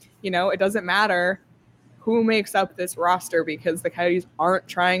 So, it doesn't matter who makes up this roster because the Coyotes aren't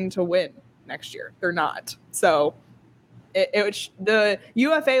trying to win next year. They're not. So the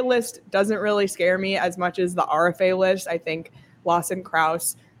UFA list doesn't really scare me as much as the RFA list. I think Lawson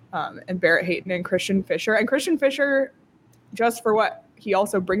Krause and Barrett Hayton and Christian Fischer. And Christian Fischer, just for what he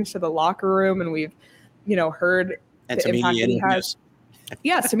also brings to the locker room, and we've, heard and the impact media he has.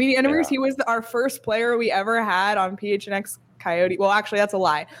 Yes, to media interviews. He was our first player we ever had on PHNX Coyote. Well, actually, that's a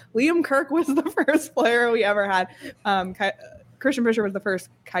lie. Liam Kirk was the first player we ever had. Christian Fischer was the first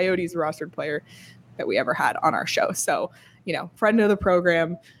Coyotes rostered player that we ever had on our show. So, friend of the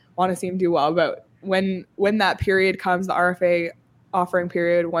program, want to see him do well. But when that period comes, the RFA offering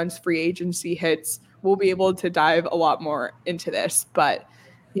period, once free agency hits, we'll be able to dive a lot more into this. But,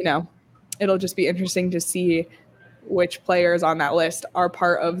 it'll just be interesting to see which players on that list are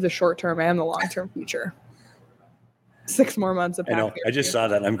part of the short-term and the long-term future. 6 more months of I know. I just saw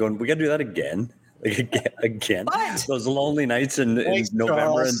that. And I'm going, we got to do that again. Like again. What? Those lonely nights in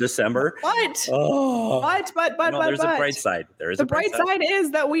November and December. What? Oh. But There's a bright side. There is the a bright side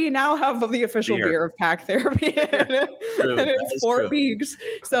is that we now have the official beer of Pack Therapy. and it's 4 Peaks.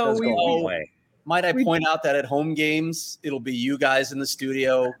 So might I point out that at home games, it'll be you guys in the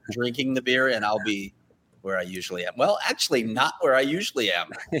studio drinking the beer, and I'll be where I usually am. Well, actually, not where I usually am.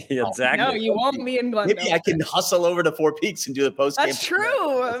 Exactly. No, you won't be in Glendale. Maybe I can hustle over to 4 Peaks and do the post game. That's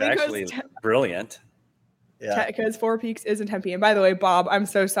true. It's actually brilliant. Yeah, because 4 Peaks is in Tempe. And by the way, Bob, I'm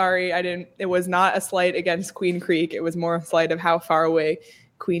so sorry. It was not a slight against Queen Creek. It was more a slight of how far away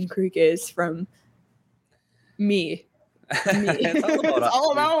Queen Creek is from me. It's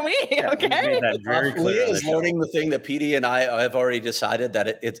all about me. Okay. Leah is loading the thing that PD and I have already decided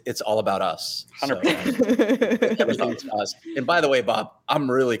that it's all about us. 100%. Everything's us. And by the way, Bob, I'm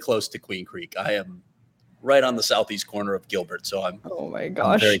really close to Queen Creek. I am right on the southeast corner of Gilbert, so I'm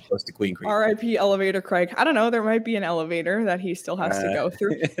very close to Queen Creek. R.I.P. Elevator Craig. I don't know. There might be an elevator that he still has to go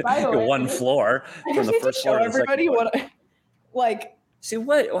through. By the way, 1 floor from the first floor to everybody See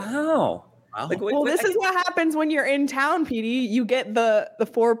what? Wow. Wow. This is what happens when you're in town, PD. You get the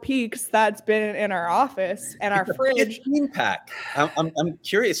 4 Peaks that's been in our office and our fridge. 15-pack. I'm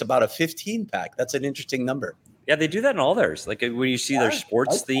curious about a 15-pack. That's an interesting number. Yeah, they do that in all theirs. Like when you see their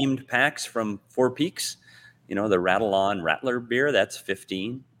sports-themed packs from 4 Peaks, the Rattle On Rattler beer, that's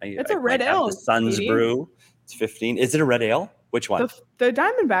 15. It's a red ale. The Suns PD. Brew, it's 15. Is it a red ale? Which one? The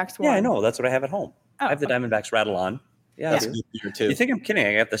Diamondbacks one. Yeah, I know. That's what I have at home. I have the Diamondbacks Rattle On. Yeah, too. You think I'm kidding?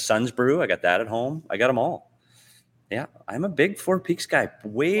 I got the Suns Brew. I got that at home. I got them all. Yeah, I'm a big 4 Peaks guy.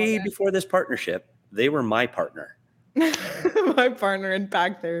 Before this partnership, they were my partner. My partner in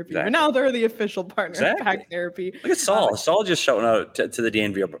Pack Therapy. Exactly. But now they're the official partner in Pack Therapy. Look at Saul. Saul just shouting out to the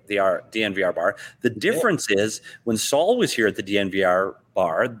DNVR bar. The difference is when Saul was here at the DNVR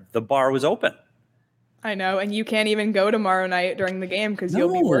bar, the bar was open. I know, and you can't even go tomorrow night during the game because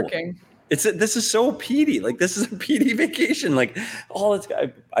you'll be working. This is so PD. Like, this is a PD vacation. Like,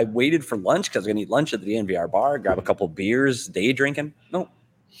 I waited for lunch because I was going to eat lunch at the DNVR bar, grab a couple of beers, day drinking. No,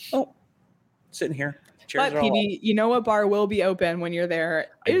 sitting here. Cheers. But PD, you know what bar will be open when you're there?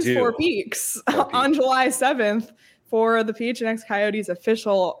 Is 4 Peaks on July 7th for the PHNX Coyotes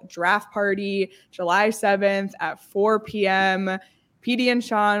official draft party, July 7th at 4 p.m. PD and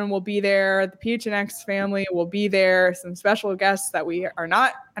Sean will be there. The PHNX family will be there. Some special guests that we are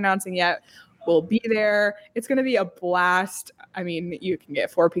not announcing yet will be there. It's going to be a blast. I mean, you can get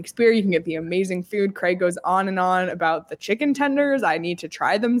 4 Peaks beer. You can get the amazing food. Craig goes on and on about the chicken tenders. I need to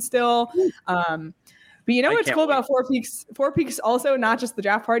try them still. But you know what's cool about 4 Peaks? 4 Peaks also not just the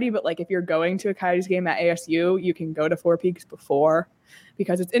draft party, but like if you're going to a Coyotes game at ASU, you can go to 4 Peaks before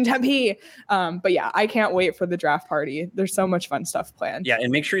because it's in Tempe. But yeah, I can't wait for the draft party. There's so much fun stuff planned. Yeah,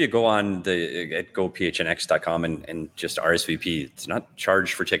 and make sure you go on at gophnx.com and just RSVP. It's not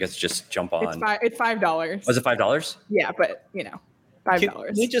charged for tickets. Just jump on. It's $5. Was it $5? Yeah, but $5. Can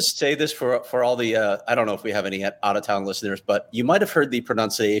we just say this for all the, I don't know if we have any out-of-town listeners, but you might have heard the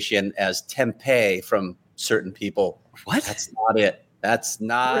pronunciation as tempeh from certain people. What? That's not it. That's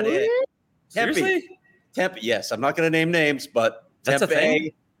not it. Seriously? Tempe. Yes, I'm not going to name names, but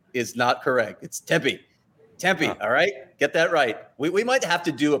tempeh is not correct. It's Tempe. Tempe, all right? Get that right. We might have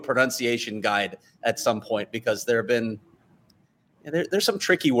to do a pronunciation guide at some point because there have been, there's some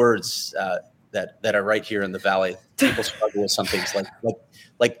tricky words that are right here in the Valley. People struggle with some things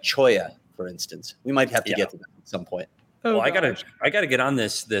like Choya, for instance. We might have to get to that at some point. Oh, well, gosh. I gotta get on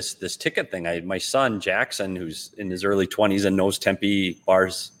this ticket thing. My son Jackson, who's in his early 20s and knows Tempe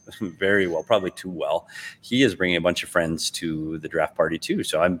bars very well, probably too well. He is bringing a bunch of friends to the draft party too,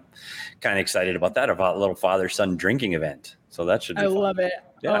 so I'm kind of excited about that. About a little father-son drinking event, so that should be fun. Love it.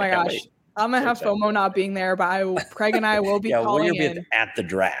 Yeah, oh my gosh. wait. I'm gonna have FOMO not being there, but Craig and I will be calling you'll be in. at the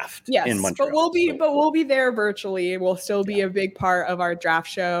draft Yes, in Montreal. but we'll be there virtually. We'll still be a big part of our draft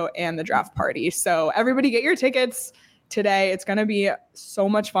show and the draft party. So everybody get your tickets today. It's gonna be so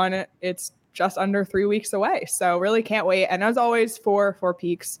much fun. It's just under 3 weeks away. So really can't wait. And as always, for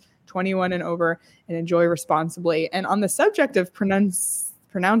Peaks, 21 and over, and enjoy responsibly. And on the subject of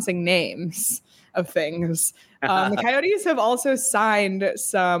pronouncing names of things, the Coyotes have also signed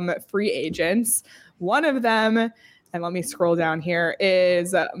some free agents. One of them, and let me scroll down here,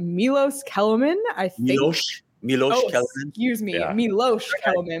 is Milos Kellerman. I think Milos Kellerman. Excuse me, Yeah. Milos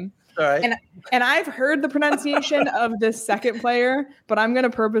Kellerman. All right. And I've heard the pronunciation of this second player, but I'm going to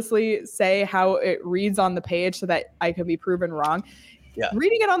purposely say how it reads on the page so that I could be proven wrong. Yeah.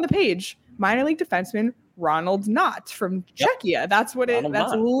 Reading it on the page, minor league defenseman Ronald Knott from Czechia. That's what Ronald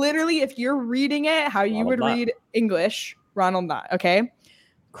that's Knott. literally, if you're reading it how you Ronald would Knott. read English, Ronald Knott. Okay.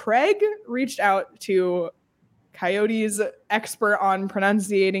 Craig reached out to Coyotes expert on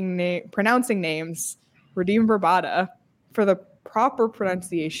pronouncing names, Radim Verbata, for the proper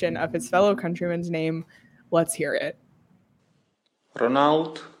pronunciation of his fellow countryman's name. Let's hear it.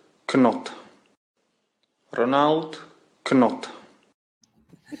 Ronald Knott. Ronald Knott.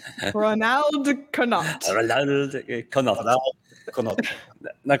 Ronald Knott. Ronald.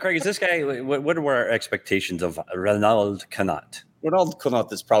 Now, Craig, is this guy? What were our expectations of Ronald Knott? Ronald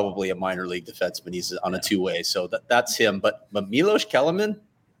Knott is probably a minor league defenseman. He's on a two-way, so that's him. But Milos Kellerman,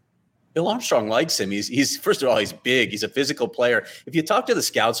 Bill Armstrong likes him. He's first of all, he's big. He's a physical player. If you talk to the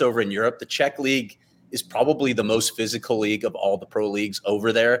scouts over in Europe, the Czech league is probably the most physical league of all the pro leagues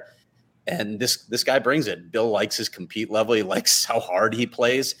over there. And this guy brings it. Bill likes his compete level. He likes how hard he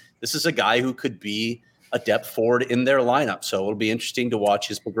plays. This is a guy who could be a depth forward in their lineup. So it'll be interesting to watch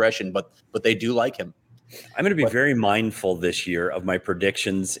his progression, but they do like him. I'm going to be very mindful this year of my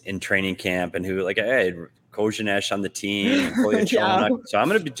predictions in training camp and who, like, I had Kojanesh on the team. Yeah. So I'm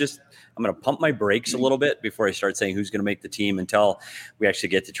going to pump my brakes a little bit before I start saying who's going to make the team until we actually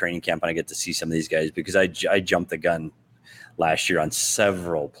get to training camp and I get to see some of these guys, because I jumped the gun last year on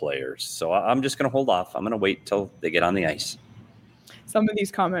several players. So I'm just going to hold off. I'm going to wait till they get on the ice. Some of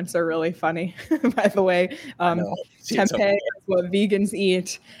these comments are really funny, by the way. Tempeh is what vegans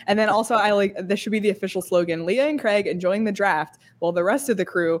eat. And then also, this should be the official slogan: Leah and Craig enjoying the draft while the rest of the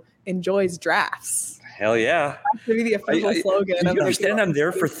crew enjoys drafts. Hell yeah. That should be the official slogan. Do you understand I'm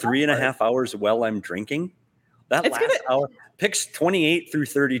there for 3.5 hours while I'm drinking? Hour, picks 28 through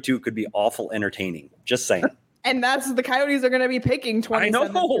 32 could be awful entertaining. Just saying. And that's the Coyotes are going to be picking 27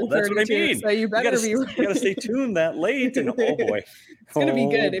 I know. through 32. That's what I mean. So you better be ready. You got to stay tuned that late. And oh boy, it's going to be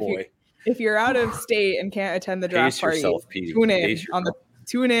good if you're out of state and can't attend the draft party. Yourself, Petey.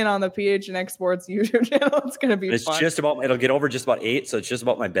 Tune in on the PHNX Sports YouTube channel. It's going to be fun. It'll get over just about 8, so it's just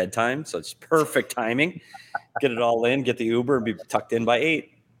about my bedtime. So it's perfect timing. Get it all in, get the Uber, and be tucked in by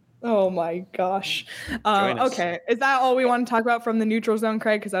 8. Oh my gosh. Okay. Is that all we want to talk about from the neutral zone,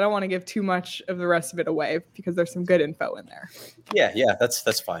 Craig? Because I don't want to give too much of the rest of it away, because there's some good info in there. Yeah,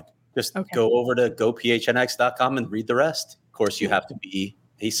 that's fine. Just go over to gophnx.com and read the rest. Of course, you have to be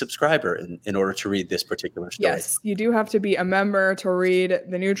a subscriber in order to read this particular story. Yes, you do have to be a member to read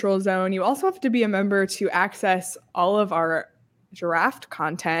the neutral zone. You also have to be a member to access all of our draft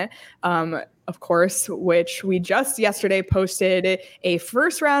content, of course, which we just yesterday posted a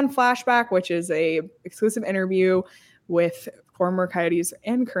first round flashback, which is a exclusive interview with former Coyotes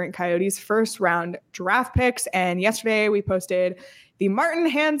and current Coyotes first round draft picks. And yesterday we posted the Martin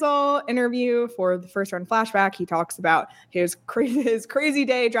Hansel interview for the first round flashback. He talks about his crazy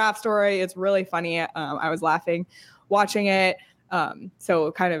day draft story. It's really funny. I was laughing watching it.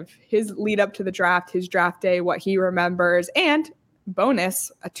 So kind of his lead up to the draft, his draft day, what he remembers, and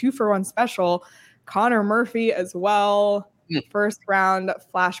bonus, a 2-for-1 special, Connor Murphy as well. First round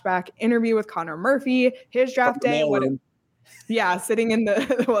flashback interview with Connor Murphy, his draft day. Sitting in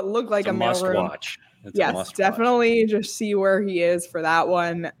the what looked like a mailroom. Watch. Yes, definitely just see where he is for that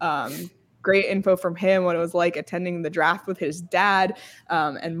one. Great info from him, what it was like attending the draft with his dad,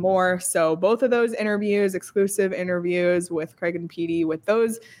 and more. So both of those interviews, exclusive interviews with Craig and Petey, with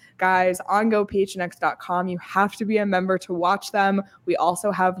those guys on gophnx.com. You have to be a member to watch them. We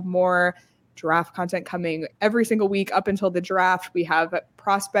also have more draft content coming every single week up until the draft. We have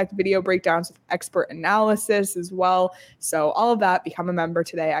prospect video breakdowns with expert analysis as well. So all of that, become a member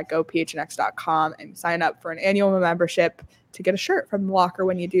today at gophnx.com and sign up for an annual membership to get a shirt from the locker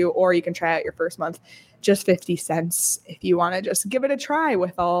when you do, or you can try out your first month, just 50 cents if you want to just give it a try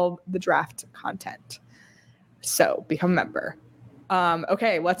with all the draft content. So become a member.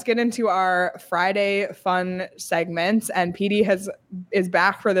 Okay, let's get into our Friday fun segments. And PD is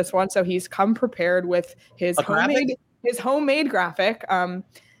back for this one, so he's come prepared with his homemade graphic.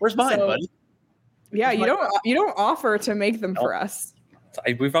 Where's mine, buddy? Yeah, you don't offer to make them for us.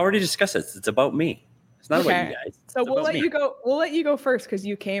 We've already discussed it. It's about me. It's not about you guys. So we'll let you go. We'll let you go first because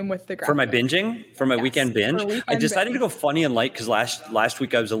you came with the graphic. For my binging, for my weekend binge. I decided to go funny and light because last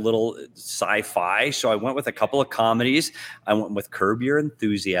week I was a little sci-fi, so I went with a couple of comedies. I went with Curb Your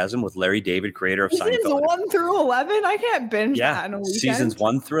Enthusiasm with Larry David, creator of Seinfeld. Seasons 1 through 11. I can't binge that in a weekend. Seasons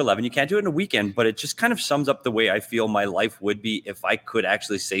 1 through 11. You can't do it in a weekend, but it just kind of sums up the way I feel my life would be if I could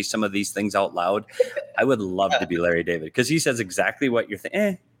actually say some of these things out loud. I would love to be Larry David because he says exactly what you're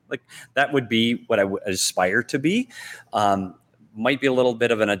thinking. Like that would be what I would aspire to be. Might be a little bit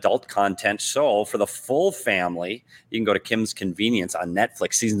of an adult content. So for the full family, you can go to Kim's Convenience on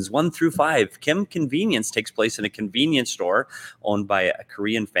Netflix. Seasons 1 through 5. Kim Convenience takes place in a convenience store owned by a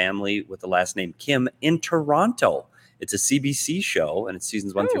Korean family with the last name Kim in Toronto. It's a CBC show, and it's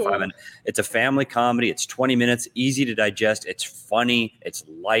seasons 1 through 5. And it's a family comedy. It's 20 minutes, easy to digest. It's funny. It's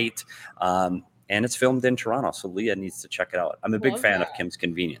light. And it's filmed in Toronto, so Leah needs to check it out. I'm a big fan of Kim's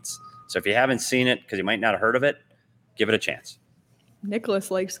Convenience. So if you haven't seen it, because you might not have heard of it, give it a chance.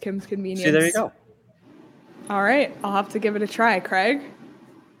 Nicholas likes Kim's Convenience. See, there you go. All right, I'll have to give it a try. Craig,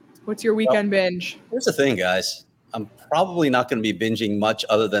 what's your weekend binge? Here's the thing, guys. I'm probably not going to be binging much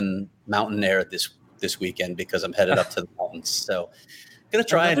other than Mountain Air this weekend because I'm headed up to the mountains. So I'm going to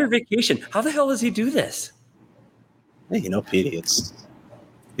try another vacation. How the hell does he do this? Hey, Petey,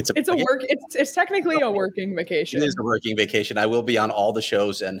 it's technically a working vacation. It is a working vacation. I will be on all the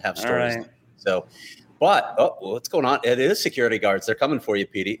shows and have stories. Right. So, but what's going on? It is security guards. They're coming for you,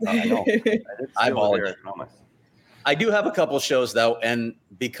 Petey. I know. I do have a couple shows though, and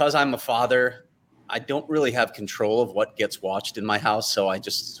because I'm a father, I don't really have control of what gets watched in my house. So I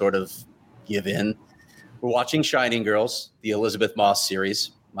just sort of give in. We're watching Shining Girls, the Elizabeth Moss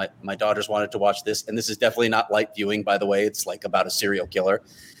series. My daughters wanted to watch this, and this is definitely not light viewing, by the way. It's like about a serial killer,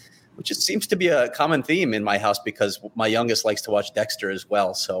 which seems to be a common theme in my house because my youngest likes to watch Dexter as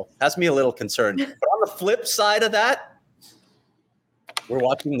well. So has me a little concerned. But on the flip side of that, we're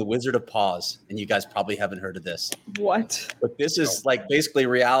watching The Wizard of Oz, and you guys probably haven't heard of this. What? But this is like basically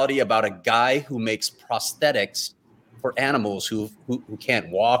reality about a guy who makes prosthetics for animals who can't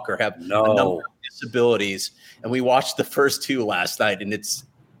walk or have a number of disabilities. And we watched the first two last night, and it's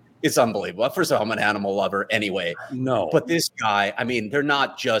unbelievable. First of all, I'm an animal lover anyway. No. But this guy, I mean, they're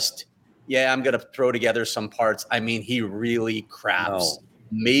not just, I'm going to throw together some parts. I mean, he really crafts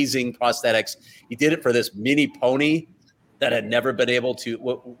amazing prosthetics. He did it for this mini pony that had never been able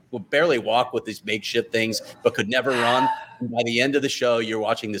to would barely walk with these makeshift things, but could never run. And by the end of the show, you're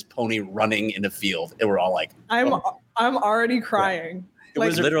watching this pony running in a field. And we're all like, I'm already crying. It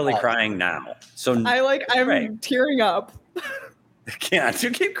was literally crying now. So I'm tearing up. I can't.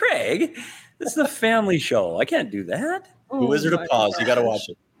 You get Craig. This is a family show. I can't do that. The Wizard of Oz. You got to watch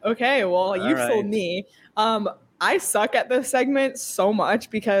it. Okay, well, you sold me. I suck at this segment so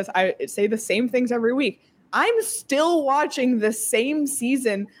much because I say the same things every week. I'm still watching the same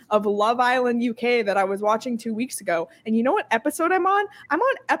season of Love Island UK that I was watching 2 weeks ago. And you know what episode I'm on? I'm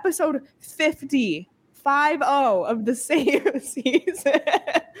on episode 50 of the same season.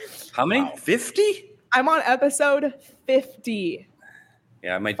 How many? 50? I'm on episode 50.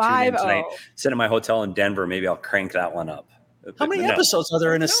 Yeah, I might tune in tonight. Sit in my hotel in Denver. Maybe I'll crank that one up. How many episodes are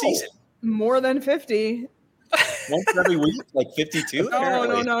there in a season? More than 50. Once every week? Like 52?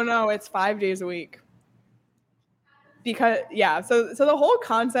 No. It's 5 days a week. Because, so the whole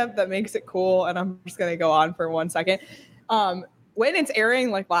concept that makes it cool, and I'm just going to go on for 1 second. When it's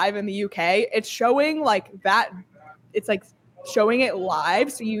airing like live in the UK, it's showing like that. It's like showing it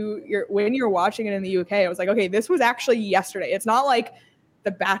live. So when you're watching it in the UK, I was like, okay, this was actually yesterday. It's not like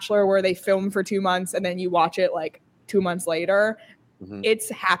The Bachelor where they film for 2 months and then you watch it like 2 months later. Mm-hmm. It's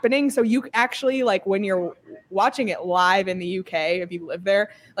happening. So you actually like when you're watching it live in the UK, if you live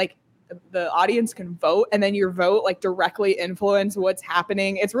there, like the audience can vote and then your vote like directly influence what's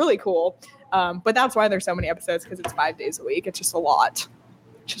happening. It's really cool. But that's why there's so many episodes, because it's 5 days a week. It's just a lot.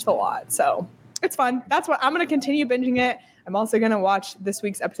 So it's fun. That's what I'm going to continue binging it. I'm also going to watch this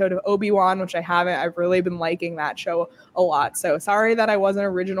week's episode of Obi-Wan, which I haven't. I've really been liking that show a lot. So sorry that I wasn't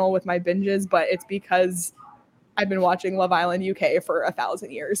original with my binges, but it's because I've been watching Love Island UK for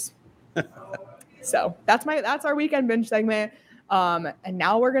 1,000 years. So that's our weekend binge segment. And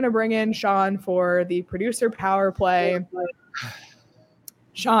now we're going to bring in Sean for the producer power play.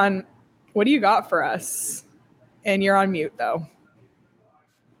 Sean, what do you got for us? And you're on mute, though.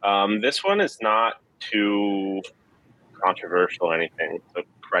 This one is not too controversial or anything, so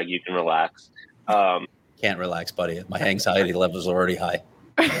Craig, you can relax. Can't relax, buddy. My anxiety levels are already high.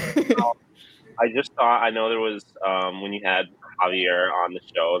 I just thought, I know there was, when you had Javier on the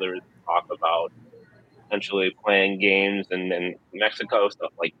show, there was talk about potentially playing games in Mexico,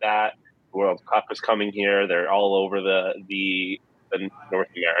 stuff like that. The World Cup is coming here. They're all over the North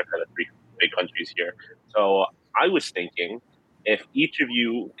America, the 3 big countries here. So I was thinking, if each of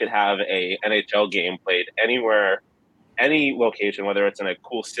you could have a NHL game played anywhere, any location, whether it's in a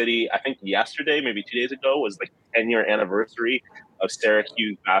cool city. I think yesterday, maybe 2 days ago, was like 10-year anniversary of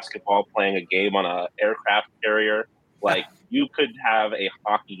Syracuse basketball playing a game on an aircraft carrier. Like, you could have a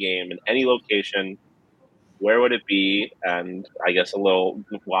hockey game in any location. Where would it be? And I guess a little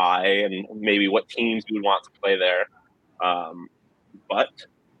why, and maybe what teams you would want to play there. But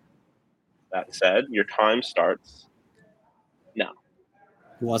that said, your time starts now.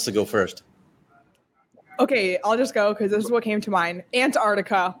 Who wants to go first? Okay, I'll just go because this is what came to mind.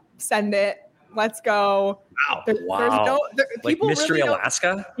 Antarctica, send it. Let's go. Wow. Wow. Like Mystery really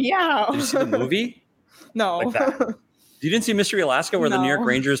Alaska? Yeah. Did you see the movie? No. Like that. You didn't see Mystery Alaska where the New York No.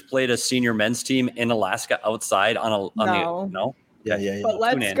 Rangers played a senior men's team in Alaska outside on No. Yeah. But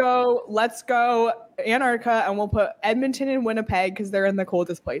let's go Antarctica, and we'll put Edmonton and Winnipeg because they're in the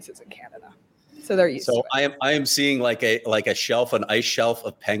coldest places in Canada. So they're used to it. I am seeing like a shelf, an ice shelf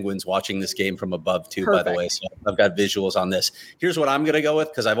of penguins watching this game from above too, Perfect. by the way. So I've got visuals on this. Here's what I'm gonna go with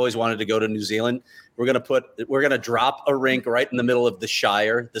because I've always wanted to go to New Zealand. We're gonna drop a rink right in the middle of the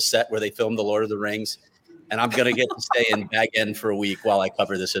Shire, the set where they filmed the Lord of the Rings. And I'm gonna get to stay in Bag End for a week while I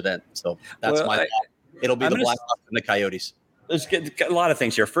cover this event. So that's it'll be the Blackhawks and the Coyotes. There's a lot of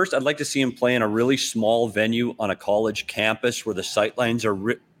things here. First, I'd like to see him play in a really small venue on a college campus where the sightlines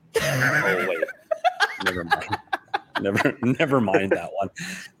are. Oh wait, never mind. Never mind that one.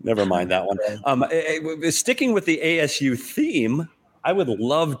 Never mind that one. Sticking with the ASU theme, I would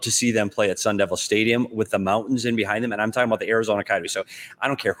love to see them play at Sun Devil Stadium with the mountains in behind them. And I'm talking about the Arizona Coyotes. So I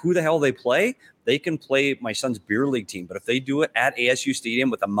don't care who the hell they play. They can play my son's beer league team. But if they do it at ASU Stadium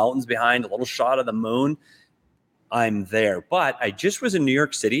with the mountains behind, a little shot of the moon, I'm there. But I just was in New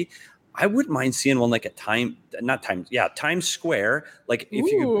York City. I wouldn't mind seeing one like at Times Square. Like if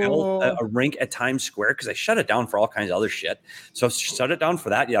you could build a rink at Times Square, because I shut it down for all kinds of other shit. So shut it down for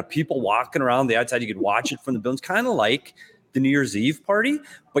that. Yeah, people walking around the outside. You could watch it from the buildings, kind of like the New Year's Eve party,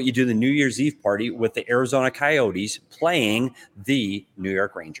 but you do the New Year's Eve party with the Arizona Coyotes playing the New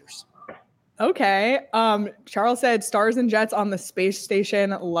York Rangers. Okay. Charles said Stars and Jets on the space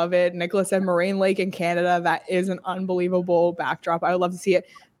station. Love it. Nicholas said Moraine Lake in Canada. That is an unbelievable backdrop. I would love to see it.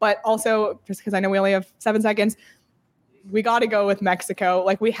 But also, just because I know we only have 7 seconds, we got to go with Mexico.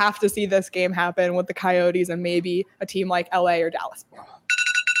 Like, we have to see this game happen with the Coyotes and maybe a team like LA or Dallas.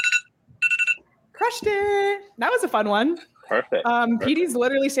 Crushed it. That was a fun one. Perfect. Petey's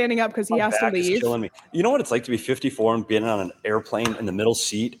literally standing up because he has to leave. Killing me. You know what it's like to be 54 and being on an airplane in the middle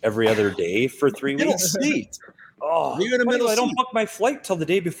seat every other day for 3 weeks? Seat. Oh, You're in the middle I don't seat. book my flight till the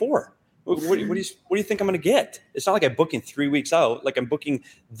day before. What do you think I'm going to get? It's not like I'm booking 3 weeks out. Like I'm booking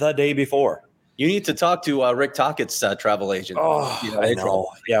the day before. You need to talk to Rick Tockett's travel agent. Oh, I know.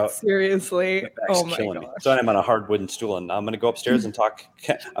 Yeah. Seriously. Oh my killing me. gosh. So I'm on a hard wooden stool, and I'm going to go upstairs and talk.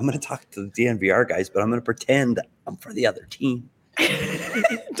 I'm going to talk to the DNVR guys, but I'm going to pretend I'm for the other team.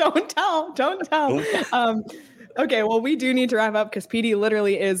 Don't tell. Okay, well, we do need to wrap up because PD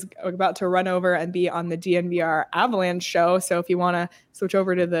literally is about to run over and be on the DNVR Avalanche show. So if you want to switch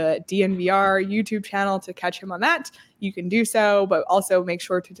over to the DNVR YouTube channel to catch him on that, you can do so. But also make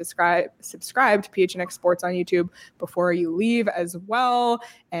sure to subscribe to PHNX Sports on YouTube before you leave as well.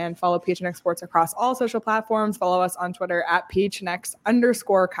 And follow PHNX Sports across all social platforms. Follow us on Twitter at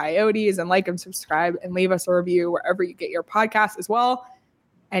PHNX_Coyotes, and like and subscribe and leave us a review wherever you get your podcasts as well.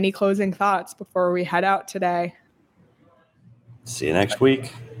 Any closing thoughts before we head out today? See you next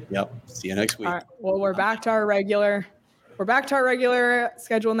week. Yep. See you next week. All right. Well, we're back to our regular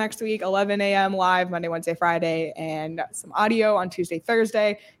schedule next week, 11 a.m. live Monday, Wednesday, Friday, and some audio on Tuesday,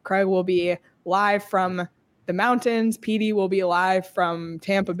 Thursday. Craig will be live from the mountains. PD will be live from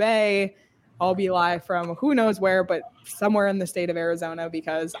Tampa Bay. I'll be live from who knows where, but somewhere in the state of Arizona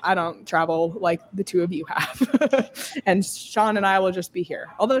because I don't travel like the two of you have. And Sean and I will just be here.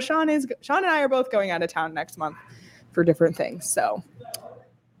 Although Sean and I are both going out of town next month for different things. So,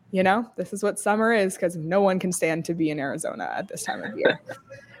 this is what summer is because no one can stand to be in Arizona at this time of year.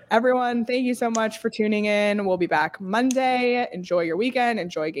 Everyone, thank you so much for tuning in. We'll be back Monday. Enjoy your weekend.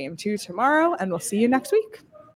 Enjoy game 2 tomorrow, and we'll see you next week.